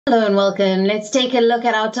Hello and welcome. Let's take a look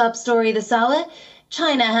at our top story this hour.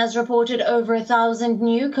 China has reported over 1,000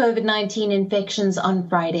 new COVID-19 infections on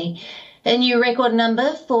Friday, a new record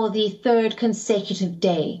number for the third consecutive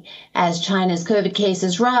day. As China's COVID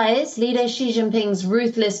cases rise, leader Xi Jinping's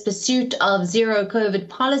ruthless pursuit of zero COVID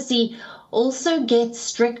policy also gets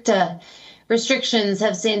stricter. Restrictions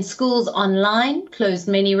have sent schools online, closed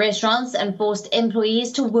many restaurants, and forced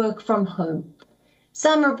employees to work from home.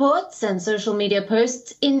 Some reports and social media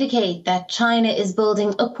posts indicate that China is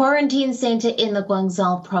building a quarantine center in the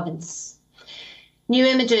Guangdong province. New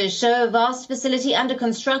images show a vast facility under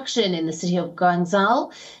construction in the city of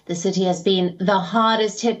Guangdong. The city has been the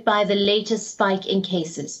hardest hit by the latest spike in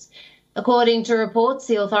cases. According to reports,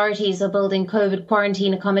 the authorities are building COVID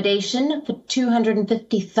quarantine accommodation for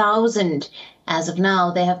 250,000. As of now,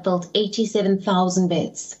 they have built 87,000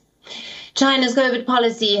 beds. China's COVID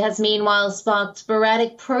policy has meanwhile sparked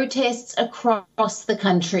sporadic protests across the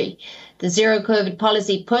country. The zero COVID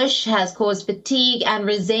policy push has caused fatigue and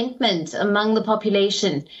resentment among the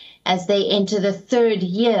population as they enter the third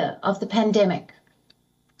year of the pandemic.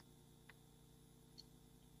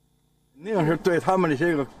 肯定是对他们这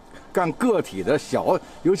些个干个体的小，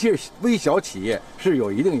尤其是微小企业是有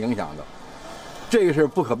一定影响的，这个是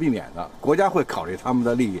不可避免的。国家会考虑他们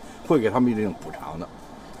的利益，会给他们一定补偿的，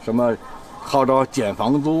什么号召减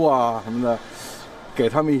房租啊什么的，给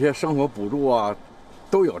他们一些生活补助啊，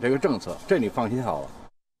都有这个政策，这你放心好了。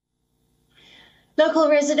 Local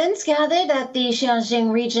residents gathered at the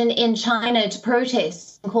Xinjiang region in China to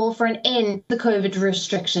protest and call for an end to the COVID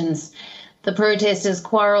restrictions. The protesters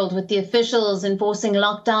quarreled with the officials enforcing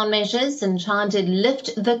lockdown measures and chanted,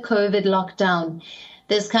 "Lift the COVID lockdown."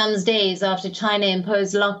 This comes days after China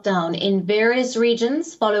imposed lockdown in various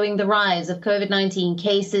regions following the rise of COVID-19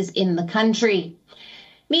 cases in the country.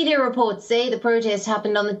 Media reports say the protest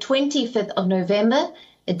happened on the 25th of November,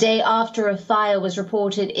 a day after a fire was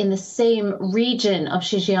reported in the same region of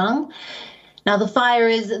Xinjiang. Now, the fire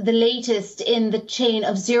is the latest in the chain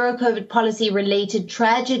of zero COVID policy-related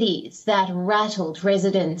tragedies that rattled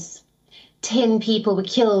residents. 10 people were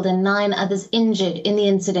killed and 9 others injured in the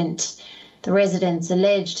incident. The residents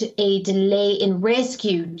alleged a delay in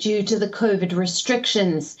rescue due to the COVID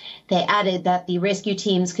restrictions. They added that the rescue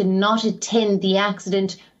teams could not attend the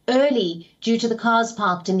accident early due to the cars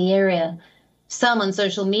parked in the area. Some on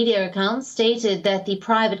social media accounts stated that the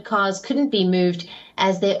private cars couldn't be moved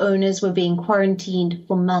as their owners were being quarantined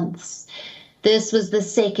for months. This was the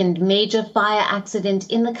second major fire accident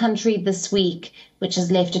in the country this week, which has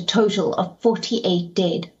left a total of 48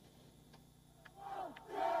 dead.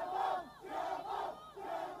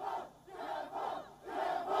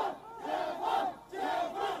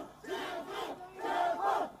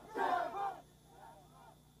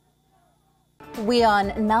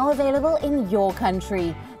 WION now available in your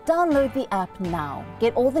country. Download the app now.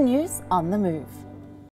 Get all the news on the move.